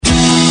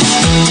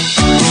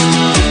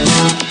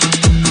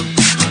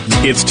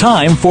It's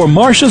time for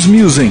Marcia's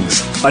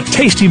Musings, a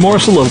tasty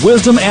morsel of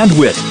wisdom and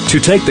wit to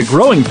take the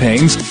growing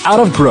pains out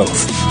of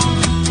growth.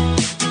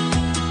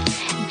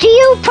 Do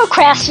you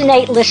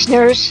procrastinate,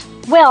 listeners?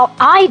 Well,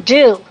 I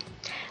do.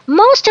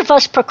 Most of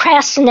us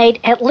procrastinate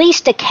at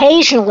least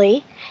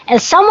occasionally,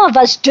 and some of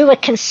us do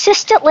it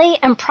consistently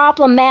and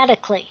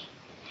problematically.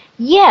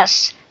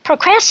 Yes,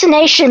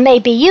 procrastination may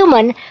be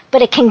human,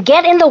 but it can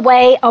get in the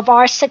way of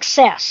our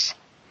success.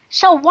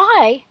 So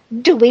why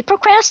do we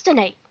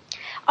procrastinate?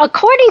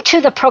 According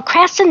to the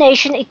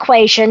procrastination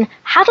equation,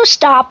 how to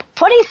stop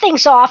putting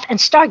things off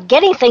and start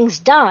getting things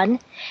done,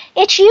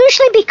 it's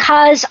usually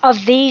because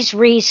of these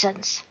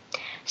reasons.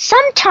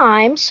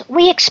 Sometimes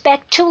we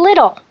expect too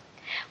little.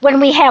 When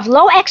we have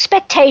low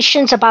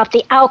expectations about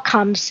the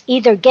outcomes,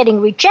 either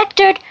getting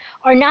rejected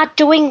or not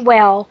doing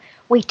well,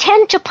 we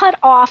tend to put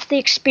off the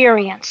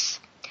experience.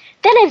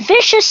 Then a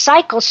vicious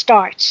cycle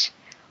starts.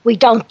 We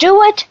don't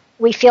do it,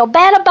 we feel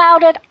bad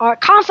about it, our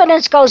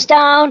confidence goes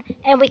down,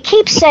 and we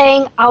keep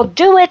saying, I'll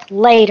do it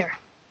later.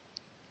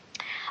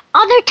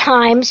 Other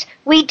times,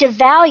 we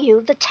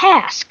devalue the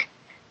task.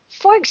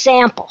 For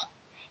example,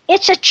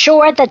 it's a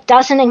chore that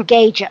doesn't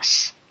engage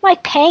us,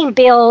 like paying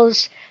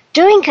bills,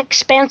 doing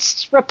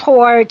expense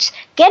reports,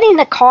 getting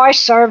the car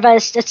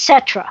serviced,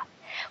 etc.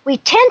 We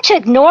tend to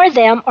ignore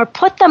them or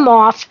put them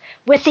off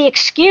with the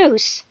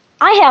excuse,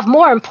 I have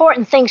more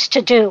important things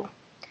to do.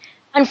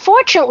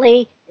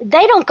 Unfortunately,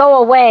 they don't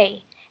go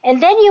away,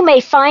 and then you may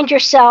find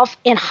yourself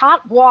in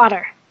hot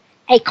water.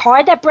 A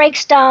car that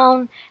breaks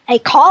down, a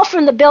call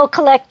from the bill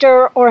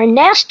collector, or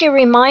nasty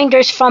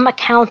reminders from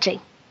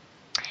accounting.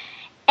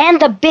 And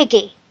the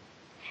biggie,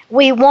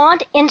 we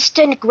want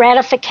instant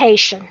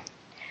gratification.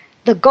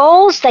 The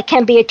goals that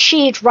can be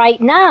achieved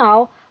right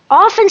now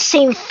often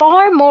seem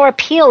far more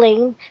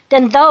appealing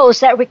than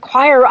those that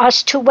require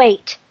us to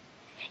wait.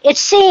 It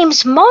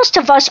seems most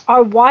of us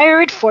are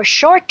wired for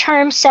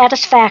short-term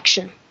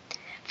satisfaction.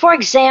 For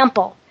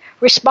example,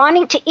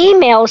 responding to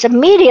emails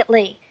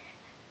immediately,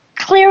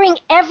 clearing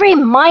every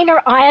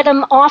minor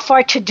item off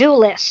our to-do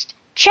list,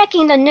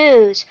 checking the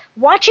news,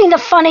 watching the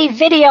funny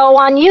video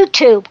on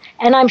YouTube,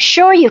 and I'm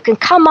sure you can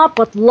come up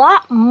with a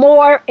lot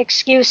more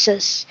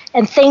excuses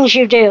and things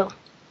you do.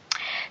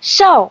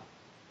 So,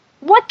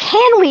 what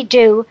can we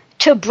do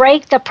to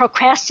break the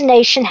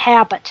procrastination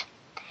habit?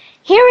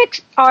 Here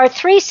are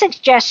 3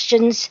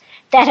 suggestions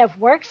that have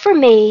worked for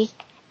me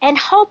and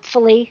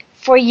hopefully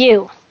for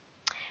you.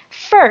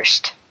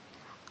 First,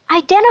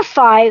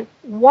 identify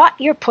what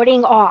you're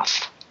putting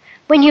off.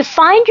 When you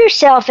find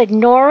yourself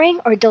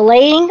ignoring or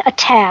delaying a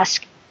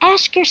task,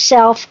 ask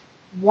yourself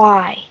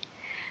why.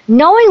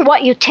 Knowing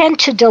what you tend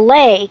to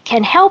delay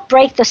can help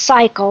break the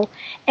cycle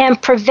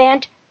and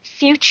prevent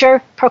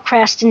future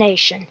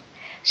procrastination.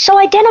 So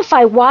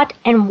identify what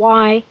and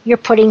why you're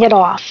putting it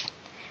off.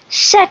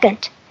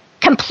 Second,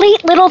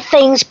 complete little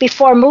things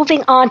before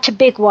moving on to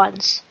big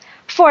ones.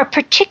 For a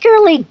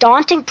particularly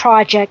daunting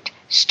project,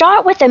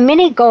 start with a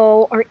mini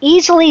goal or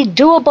easily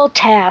doable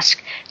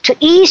task to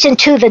ease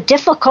into the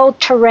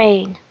difficult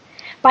terrain.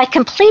 By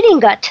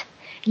completing it,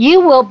 you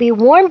will be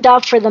warmed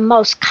up for the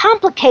most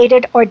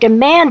complicated or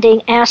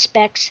demanding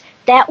aspects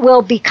that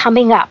will be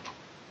coming up.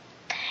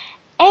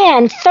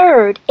 And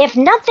third, if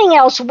nothing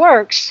else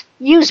works,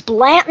 use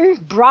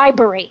blatant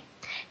bribery.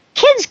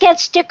 Kids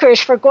get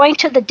stickers for going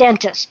to the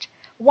dentist.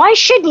 Why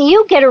shouldn't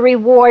you get a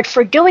reward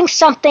for doing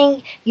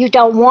something you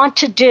don't want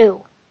to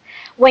do?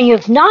 When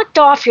you've knocked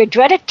off your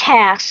dreaded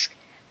task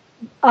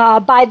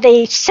by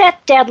the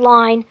set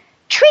deadline,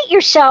 treat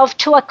yourself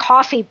to a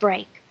coffee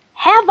break,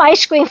 have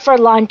ice cream for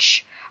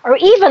lunch, or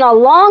even a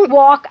long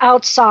walk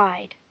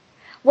outside.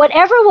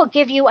 Whatever will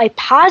give you a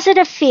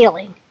positive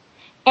feeling.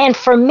 And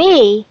for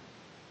me,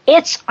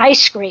 it's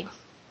ice cream.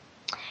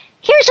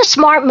 Here's a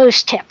smart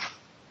moose tip.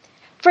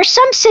 For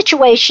some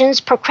situations,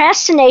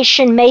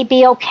 procrastination may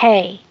be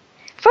okay.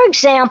 For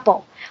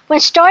example, when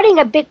starting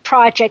a big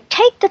project,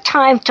 take the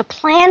time to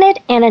plan it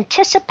and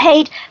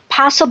anticipate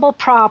possible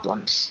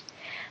problems.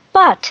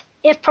 But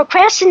if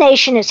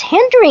procrastination is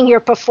hindering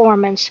your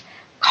performance,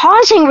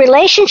 causing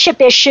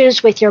relationship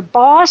issues with your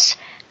boss,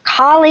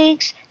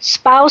 colleagues,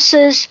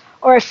 spouses,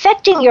 or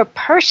affecting your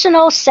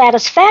personal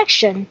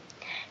satisfaction,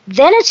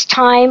 then it's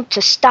time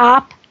to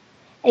stop,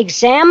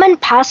 examine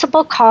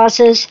possible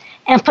causes,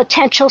 and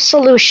potential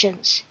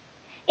solutions.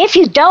 If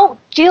you don't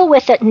deal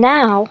with it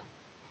now,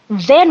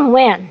 then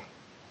when?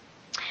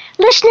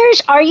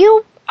 Listeners, are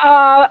you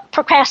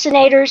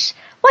procrastinators?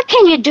 What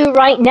can you do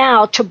right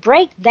now to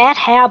break that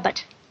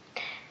habit?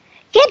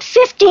 Get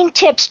 15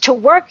 tips to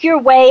work your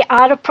way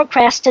out of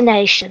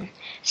procrastination.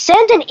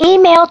 Send an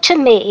email to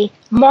me,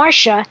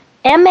 Marcia,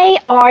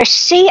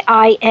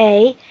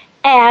 Marcia,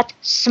 at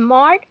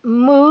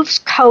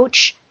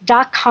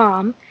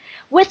smartmovescoach.com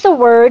with the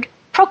word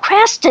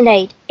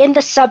procrastinate in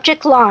the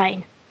subject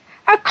line,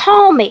 or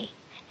call me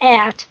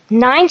at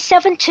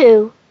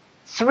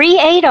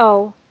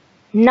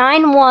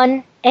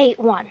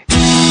 972-380-9181.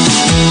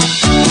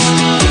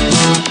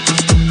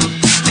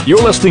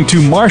 You're listening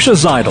to Marcia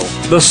Zeidel,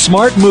 the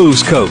Smart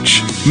Moves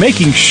Coach,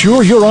 making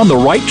sure you're on the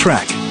right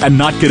track. and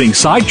not getting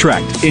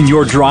sidetracked in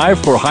your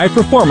drive for high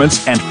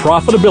performance and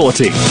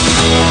profitability.